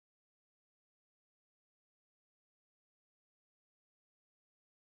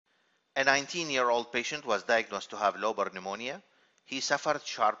A 19-year-old patient was diagnosed to have lobar pneumonia. He suffered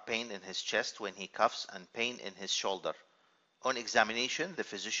sharp pain in his chest when he coughs and pain in his shoulder. On examination, the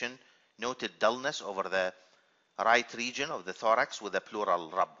physician noted dullness over the right region of the thorax with a pleural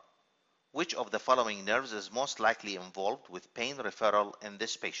rub. Which of the following nerves is most likely involved with pain referral in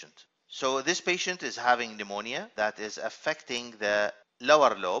this patient? So this patient is having pneumonia that is affecting the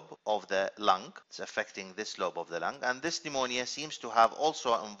lower lobe of the lung. It's affecting this lobe of the lung, and this pneumonia seems to have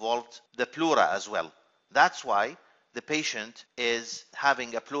also involved the pleura as well. That's why the patient is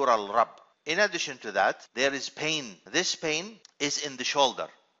having a pleural rub. In addition to that, there is pain. This pain is in the shoulder,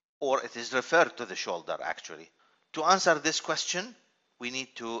 or it is referred to the shoulder actually. To answer this question, we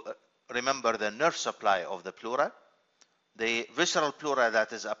need to remember the nerve supply of the pleura. The visceral pleura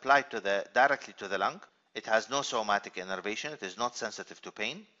that is applied directly to the lung, it has no somatic innervation, it is not sensitive to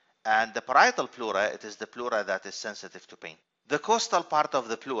pain. And the parietal pleura, it is the pleura that is sensitive to pain. The costal part of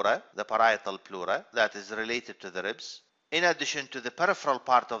the pleura, the parietal pleura, that is related to the ribs, in addition to the peripheral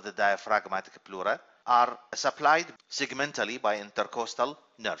part of the diaphragmatic pleura, are supplied segmentally by intercostal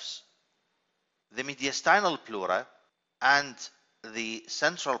nerves. The mediastinal pleura and the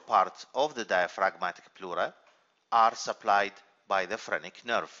central part of the diaphragmatic pleura are supplied by the phrenic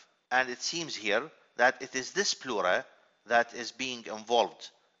nerve. And it seems here that it is this pleura that is being involved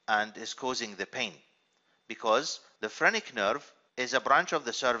and is causing the pain, because the phrenic nerve is a branch of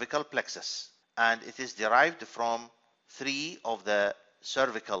the cervical plexus, and it is derived from three of the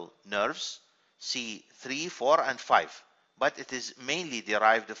cervical nerves, C3, 4, and 5, but it is mainly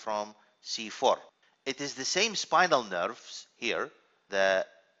derived from C4. It is the same spinal nerves here, the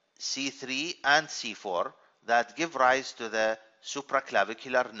C3 and C4, that give rise to the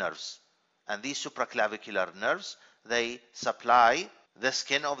supraclavicular nerves. And these supraclavicular nerves, they supply the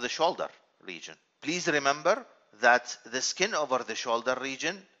skin of the shoulder region. Please remember that the skin over the shoulder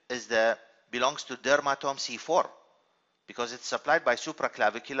region belongs to dermatome C4, because it's supplied by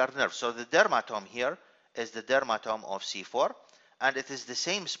supraclavicular nerves. So the dermatome here is the dermatome of C4, and it is the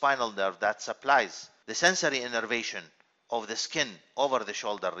same spinal nerve that supplies the sensory innervation of the skin over the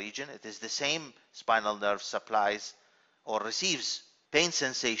shoulder region. It is the same spinal nerve supplies or receives pain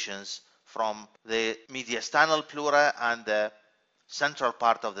sensations from the mediastinal pleura and the central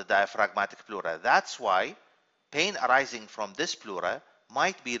part of the diaphragmatic pleura. That's why pain arising from this pleura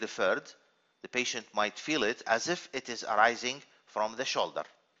might be referred, the patient might feel it as if it is arising from the shoulder.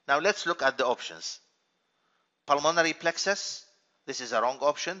 Now let's look at the options. Pulmonary plexus, this is a wrong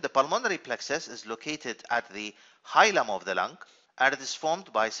option. The pulmonary plexus is located at the hilum of the lung, and it is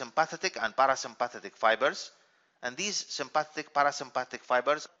formed by sympathetic and parasympathetic fibers. And these sympathetic, parasympathetic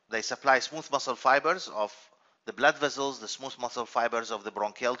fibers, they supply smooth muscle fibers of the blood vessels, the smooth muscle fibers of the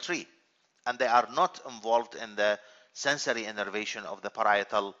bronchial tree, and they are not involved in the sensory innervation of the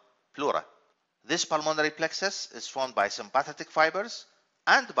parietal pleura. This pulmonary plexus is formed by sympathetic fibers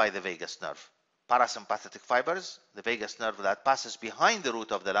and by the vagus nerve. Parasympathetic fibers, the vagus nerve that passes behind the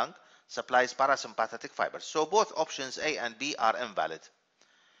root of the lung, supplies parasympathetic fibers. So both options A and B are invalid.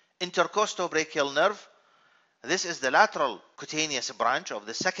 Intercostobrachial nerve, this is the lateral cutaneous branch of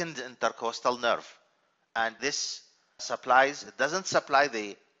the second intercostal nerve, and this supplies, it doesn't supply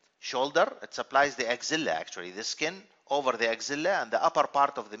the shoulder, it supplies the axilla actually. The skin over the axilla and the upper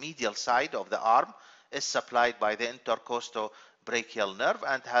part of the medial side of the arm is supplied by the intercostobrachial nerve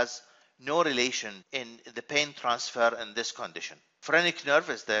and has no relation in the pain transfer in this condition. Phrenic nerve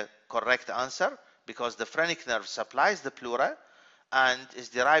is the correct answer, because the phrenic nerve supplies the pleura and is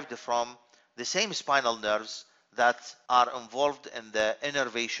derived from the same spinal nerves that are involved in the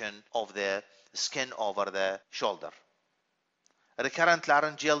innervation of the skin over the shoulder. Recurrent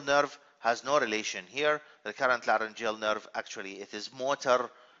laryngeal nerve has no relation here. Recurrent laryngeal nerve, actually, it is motor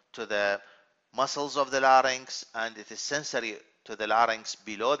to the muscles of the larynx, and it is sensory to the larynx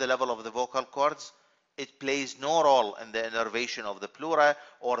below the level of the vocal cords. It plays no role in the innervation of the pleura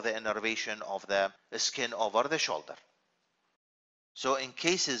or the innervation of the skin over the shoulder. So in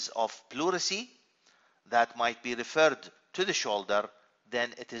cases of pleurisy that might be referred to the shoulder, then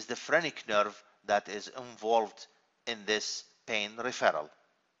it is the phrenic nerve that is involved in this pain referral,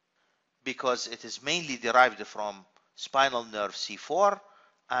 because it is mainly derived from spinal nerve C4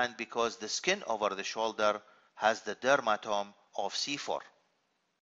 and because the skin over the shoulder has the dermatome of C4.